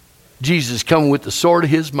 Jesus coming with the sword of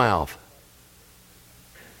his mouth.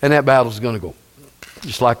 And that battle is going to go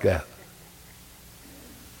just like that.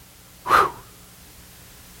 Whew.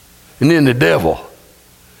 And then the devil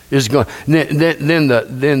is going.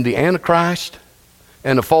 Then the Antichrist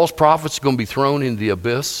and the false prophets are going to be thrown in the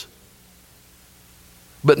abyss.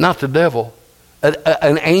 But not the devil.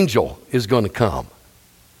 An angel is going to come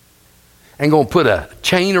and going to put a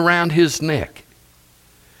chain around his neck.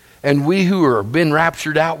 And we who are been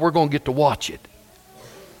raptured out, we're going to get to watch it.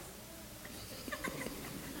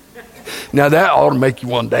 Now that ought to make you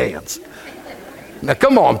want to dance. Now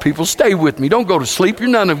come on, people, stay with me. Don't go to sleep. You're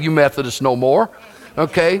none of you Methodists no more.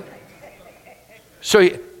 Okay? So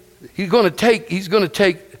he's going to take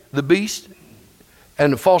the beast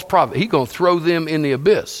and the false prophet. He's going to throw them in the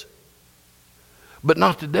abyss. But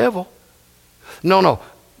not the devil. No.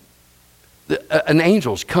 An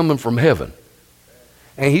angel's coming from heaven.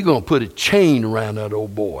 And he's going to put a chain around that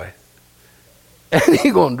old boy. And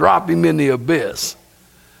he's going to drop him in the abyss.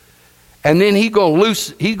 And then he's going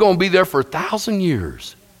to be there for 1,000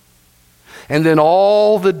 years. And then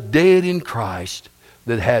all the dead in Christ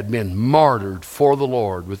that had been martyred for the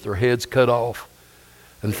Lord with their heads cut off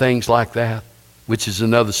and things like that, which is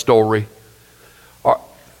another story,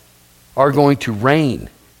 are going to reign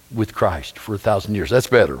with Christ for 1,000 years. That's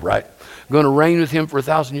better, right? Going to reign with him for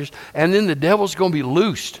 1,000 years. And then the devil's going to be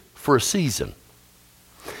loosed for a season.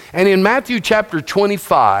 And in Matthew chapter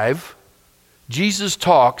 25, Jesus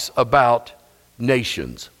talks about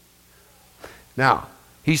nations. Now,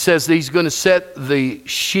 he says that he's going to set the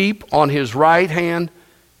sheep on his right hand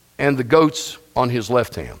and the goats on his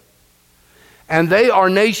left hand. And they are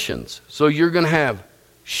nations. So you're going to have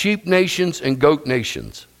sheep nations and goat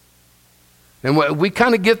nations. And we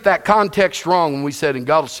kind of get that context wrong when we said, and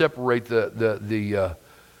God will separate the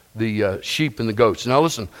sheep and the goats. Now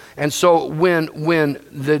listen, and so when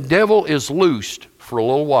the devil is loosed for a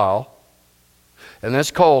little while, and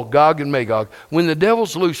that's called Gog and Magog, when the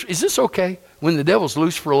devil's loose, is this okay? When the devil's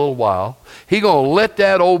loose for a little while, he's going to let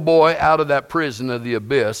that old boy out of that prison of the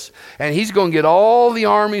abyss, and he's going to get all the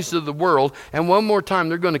armies of the world, and one more time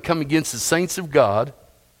they're going to come against the saints of God,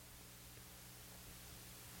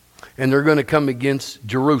 and they're going to come against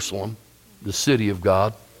Jerusalem, the city of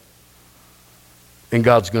God. And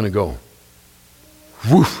God's going to go,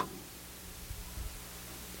 woof.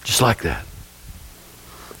 Just like that.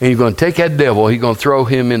 And you're going to take that devil, he's going to throw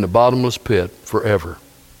him in the bottomless pit forever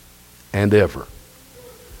and ever.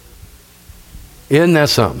 Isn't that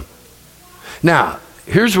something? Now,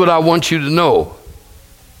 here's what I want you to know.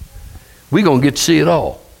 We're going to get to see it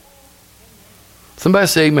all. Somebody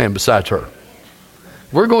say amen besides her.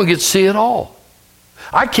 We're going to get to see it all.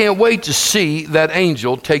 I can't wait to see that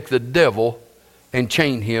angel take the devil and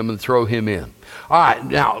chain him and throw him in. All right,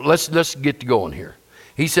 now let's get to going here.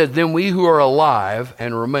 He said, then we who are alive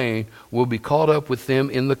and remain will be caught up with them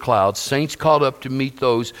in the clouds. Saints caught up to meet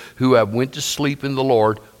those who have went to sleep in the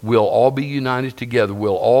Lord. We'll all be united together.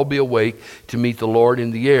 We'll all be awake to meet the Lord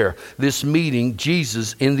in the air. This meeting,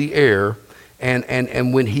 Jesus in the air,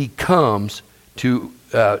 and when he comes to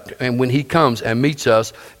and when he comes and meets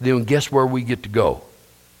us, then guess where we get to go?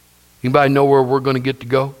 Anybody know where we're going to get to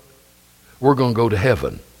go? We're going to go to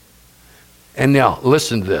heaven. And now,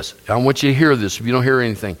 listen to this. I want you to hear this if you don't hear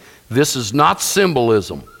anything. This is not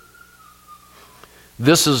symbolism.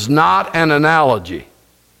 This is not an analogy.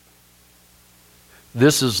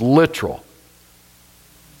 This is literal.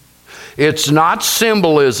 It's not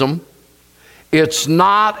symbolism. It's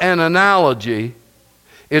not an analogy.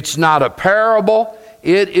 It's not a parable.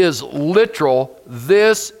 It is literal.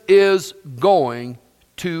 This is going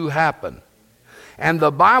to happen. And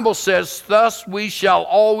the Bible says, thus we shall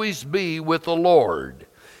always be with the Lord.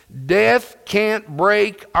 Death can't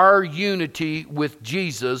break our unity with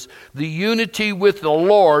Jesus. The unity with the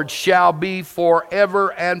Lord shall be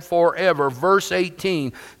forever and forever. Verse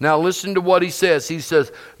 18. Now listen to what he says. He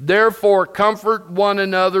says, therefore comfort one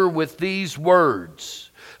another with these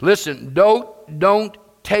words. Listen, don't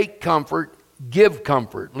take comfort, give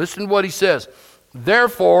comfort. Listen to what he says.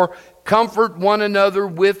 Therefore comfort one another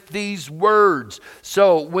with these words.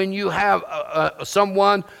 So when you have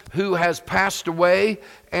someone who has passed away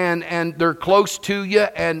and they're close to you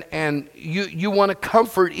and you want to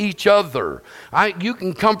comfort each other. You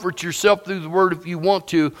can comfort yourself through the word if you want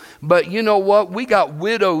to, but you know what? We got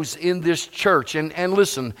widows in this church. And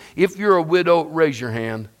listen, if you're a widow, raise your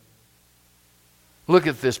hand. Look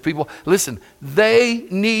at this, people. Listen, they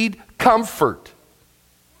need comfort.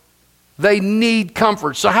 They need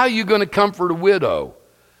comfort. So how are you going to comfort a widow?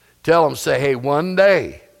 Tell them, say, hey, one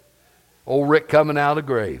day, old Rick coming out of the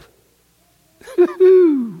grave.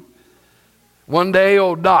 One day,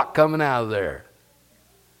 old Doc coming out of there.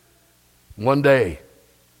 One day,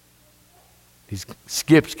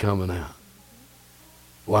 Skip's coming out.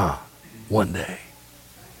 Wow, one day.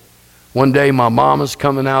 One day, my mama's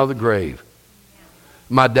coming out of the grave.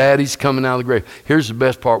 My daddy's coming out of the grave. Here's the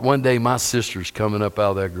best part. One day, my sister's coming up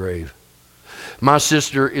out of that grave. My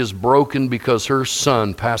sister is broken because her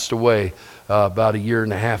son passed away about 1.5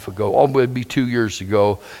 years ago. Oh, it'd be 2 years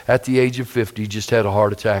ago. At the age of 50, just had a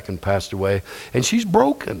heart attack and passed away. And she's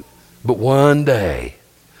broken. But one day.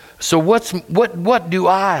 So what do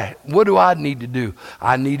I need to do?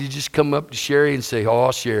 I need to just come up to Sherry and say,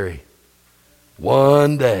 oh, Sherry,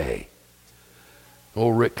 one day,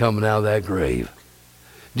 old Rick coming out of that grave.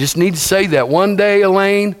 Just need to say that. One day,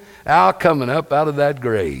 Elaine, Al coming up out of that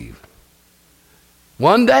grave.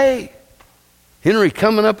 One day, Henry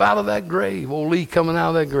coming up out of that grave. Old Lee coming out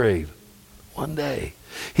of that grave. One day.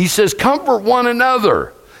 He says, comfort one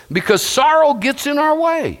another because sorrow gets in our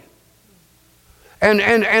way. And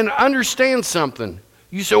understand something.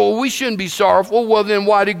 You say, well, we shouldn't be sorrowful. Well, then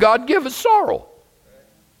why did God give us sorrow?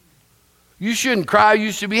 You shouldn't cry.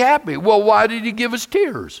 You should be happy. Well, why did he give us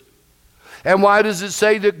tears? And why does it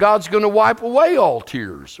say that God's going to wipe away all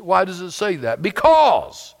tears? Why does it say that?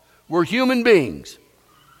 Because we're human beings.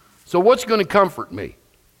 So what's going to comfort me?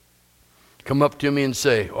 Come up to me and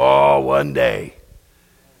say, oh, one day.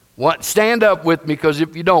 Stand up with me, because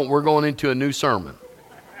if you don't, we're going into a new sermon.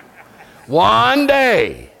 One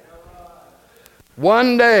day.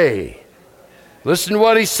 One day. Listen to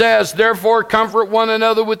what he says. Therefore, comfort one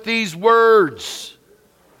another with these words.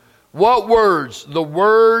 What words? The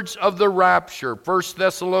words of the rapture. 1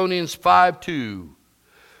 Thessalonians 5:2.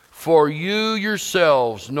 For you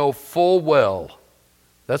yourselves know full well.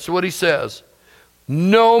 That's what he says.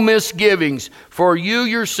 No misgivings. For you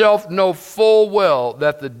yourself know full well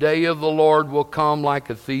that the day of the Lord will come like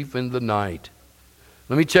a thief in the night.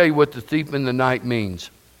 Let me tell you what the thief in the night means.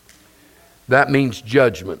 That means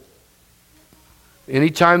judgment.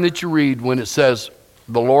 Anytime that you read when it says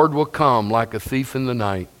the Lord will come like a thief in the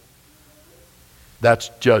night, that's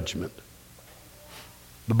judgment.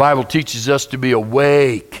 The Bible teaches us to be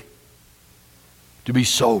awake, to be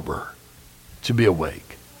sober, to be awake.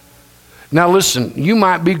 Now listen, you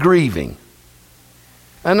might be grieving,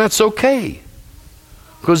 and that's okay.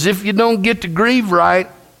 Because if you don't get to grieve right,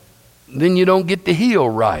 then you don't get to heal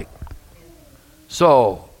right.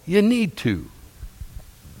 So you need to.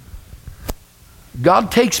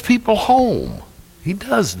 God takes people home. He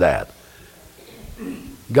does that.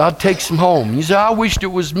 God takes them home. You say, I wished it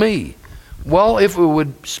was me. Well, if it was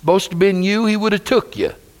supposed to have been you, he would have took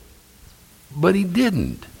you. But he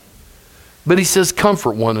didn't. But he says,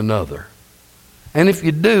 comfort one another. And if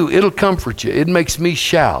you do, it'll comfort you. It makes me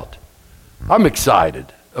shout. I'm excited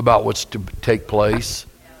about what's to take place.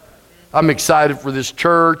 I'm excited for this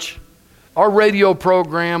church. Our radio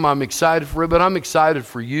program, I'm excited for it, but I'm excited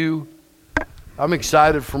for you. I'm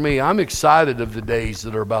excited for me. I'm excited of the days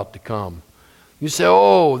that are about to come. You say,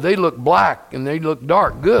 oh, they look black and they look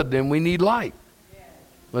dark. Good, then we need light.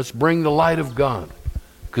 Let's bring the light of God.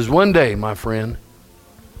 Because one day, my friend,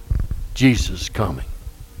 Jesus is coming.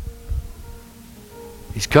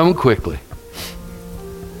 He's coming quickly.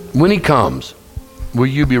 When he comes, will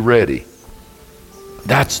you be ready?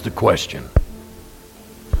 That's the question.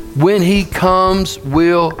 When he comes,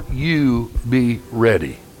 will you be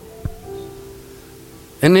ready?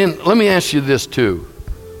 And then let me ask you this too.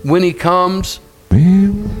 When he comes,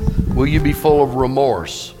 will you be full of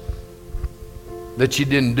remorse that you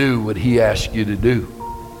didn't do what he asked you to do?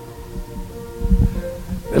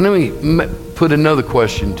 And let me put another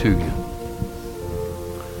question to you.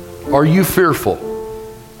 Are you fearful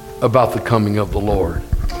about the coming of the Lord?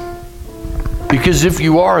 Because if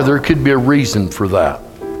you are, there could be a reason for that.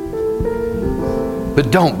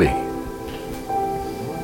 But don't be.